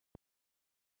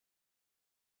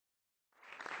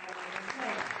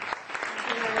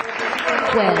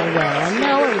And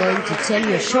now I'm going to tell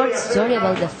you a short story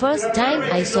about the first time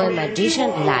I saw a magician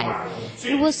live.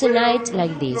 It was a night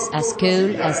like this, as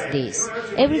cool as this.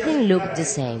 Everything looked the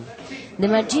same. The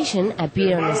magician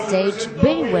appeared on stage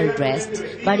very well dressed,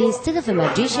 but instead of a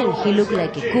magician he looked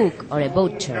like a cook or a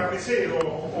butcher.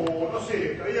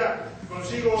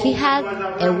 He had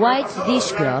a white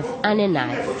dishcloth and a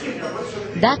knife.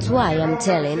 That's why I'm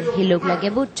telling he looked like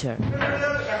a butcher.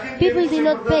 People did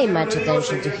not pay much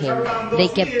attention to him. They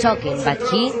kept talking, but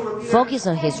he, focused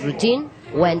on his routine,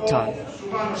 went on.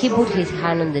 He put his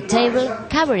hand on the table,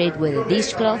 covered it with a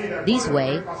dishcloth this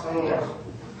way,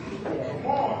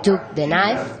 took the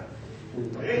knife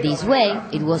this way,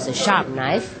 it was a sharp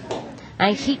knife,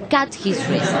 and he cut his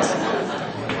wrist.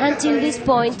 Until this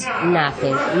point,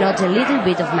 nothing, not a little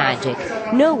bit of magic.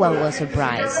 No one was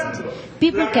surprised.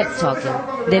 People kept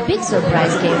talking. The big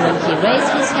surprise came when he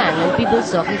raised his hand and people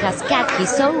saw he has cut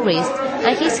his own wrist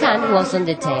and his hand was on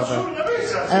the table.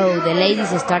 Oh, the ladies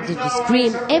started to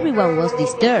scream. Everyone was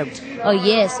disturbed. Oh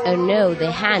yes, oh no,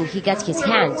 the hand, he cut his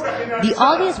hand. The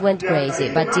audience went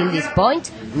crazy, but till this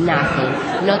point,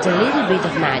 nothing, not a little bit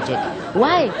of magic.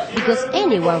 Why? Because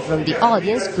anyone from the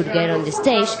audience could get on the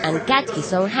stage and cut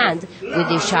his own hand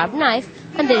with a sharp knife,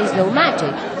 and there is no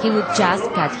magic. He would just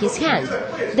cut his hand.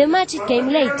 The magic came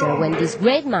later when this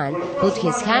great man put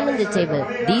his hand on the table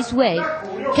this way,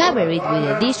 covered it with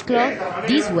a dishcloth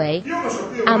this way,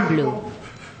 and blew.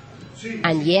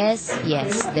 And yes,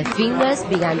 the fingers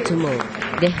began to move.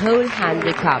 The whole hand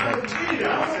recovered.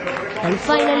 And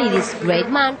finally this great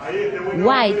man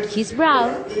wiped his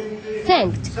brow,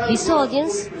 thanked his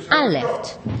audience, and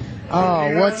left.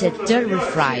 Oh, what a terrible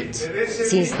fright.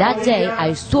 Since that day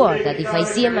I swore that if I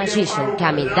see a magician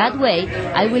coming that way,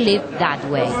 I will live that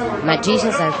way.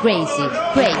 Magicians are crazy,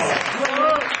 crazy.